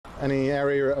Any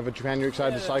area of Japan you're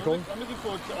excited to cycle? I'm looking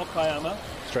forward to Okayama.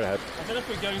 Straight ahead. I don't know if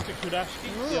we're going to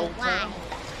Kudashiki, the old town.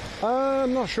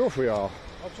 I'm not sure if we are.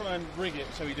 I'll try and rig it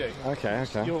so we do. Okay.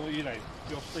 Your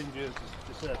strangers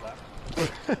deserve that.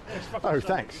 Oh,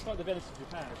 thanks. It's like the Venice of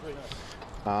Japan. It's really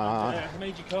nice.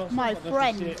 Meiji Castle. My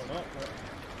friend.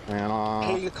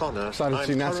 Hey Connor, excited to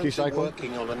see I'm Natsuki currently cycle.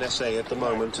 working on an essay at the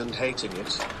moment and hating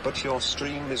it, but your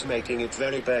stream is making it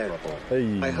very bearable.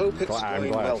 Hey, I hope it's I'm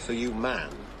going glad. well for you, man.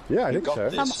 Yeah, I You think got so.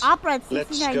 this. Some opera at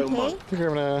Let's 69K. go, I think we're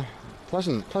having a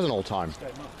pleasant old time.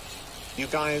 You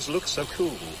guys look so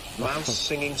cool. Mouse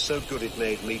singing so good it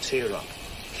made me tear up.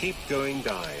 Keep going,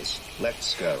 guys.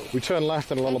 Let's go. We turn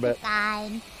left in a little bit.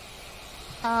 Fine.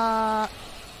 I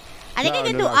think I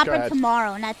can do go opera ahead.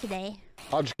 tomorrow, not today.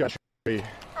 I'll just get you.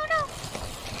 Oh no.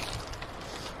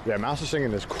 Yeah, Mouse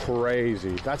singing is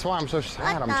crazy. That's why I'm so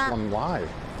sad. I'm live.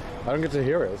 I don't get to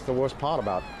hear it. It's the worst part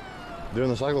about doing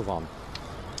the cyclothon.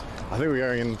 I think we're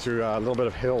going into a little bit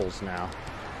of hills now.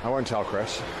 I won't tell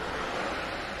Chris.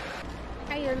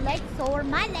 Are your legs sore?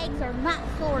 My legs are not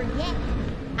sore yet.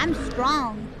 I'm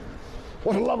strong.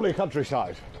 What a lovely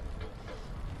countryside.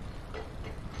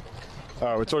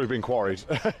 Oh, it's already been quarried.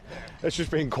 It's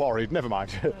just been quarried. Never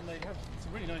mind. And they have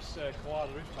some really nice koala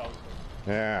roof tiles.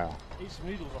 Yeah. Eat some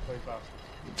noodles off those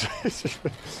bastards.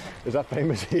 Is that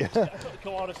famous here? That's what the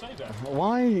koala say there.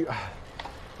 Why?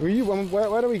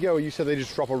 Where do we go? You said they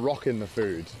just drop a rock in the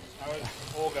food.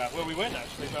 Orga. Well, we went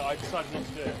actually, but I decided not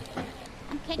to do it.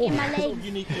 I'm kicking my Sort of legs.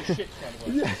 unique as shit kind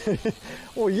of way. Yeah.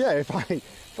 Well, yeah.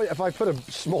 If I put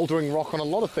a smouldering rock on a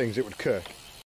lot of things, it would cook.